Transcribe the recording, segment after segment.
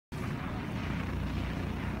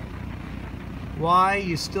why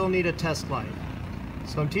you still need a test light.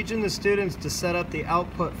 So I'm teaching the students to set up the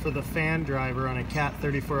output for the fan driver on a CAT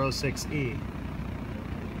 3406E.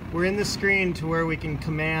 We're in the screen to where we can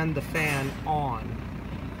command the fan on.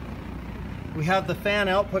 We have the fan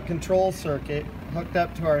output control circuit hooked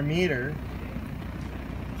up to our meter.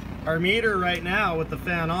 Our meter right now with the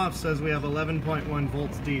fan off says we have 11.1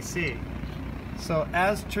 volts DC. So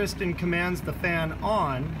as Tristan commands the fan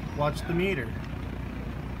on, watch the meter.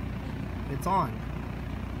 It's on.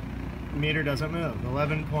 The meter doesn't move.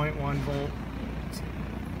 11.1 volts.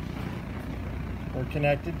 We're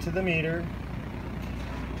connected to the meter.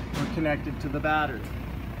 We're connected to the battery.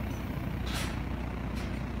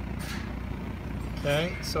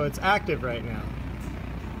 Okay, so it's active right now.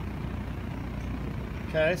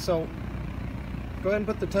 Okay, so go ahead and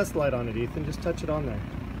put the test light on it, Ethan. Just touch it on there.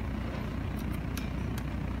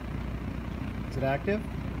 Is it active?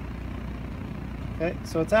 Okay,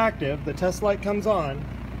 so it's active. The test light comes on.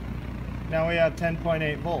 Now we have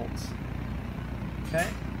 10.8 volts. Okay?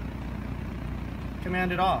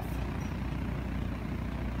 Command it off.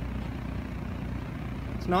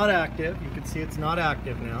 It's not active. You can see it's not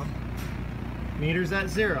active now. Meter's at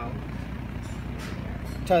 0.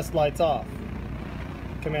 Test light's off.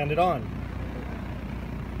 Command it on.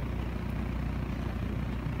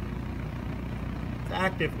 It's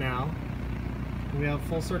active now. We have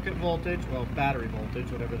full circuit voltage, well, battery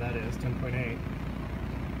voltage, whatever that is, 10.8.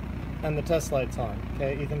 And the test light's on.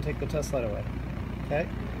 Okay, Ethan, take the test light away. Okay?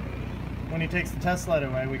 When he takes the test light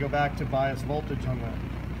away, we go back to bias voltage on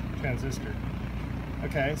the transistor.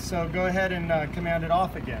 Okay, so go ahead and command it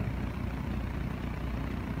off again.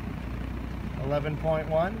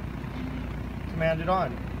 11.1. Command it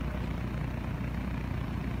on.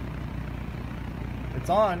 It's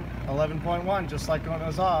on, 11.1, just like when it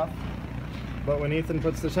was off. But when Ethan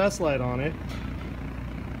puts the test light on it,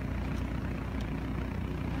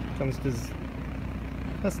 comes to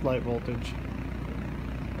test light voltage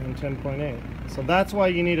and 10.8. So that's why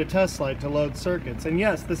you need a test light to load circuits. And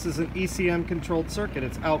yes, this is an ECM controlled circuit.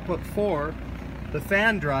 It's output for the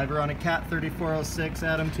fan driver on a CAT 3406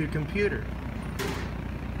 Atom 2 computer.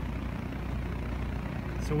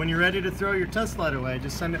 So when you're ready to throw your test light away,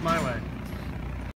 just send it my way.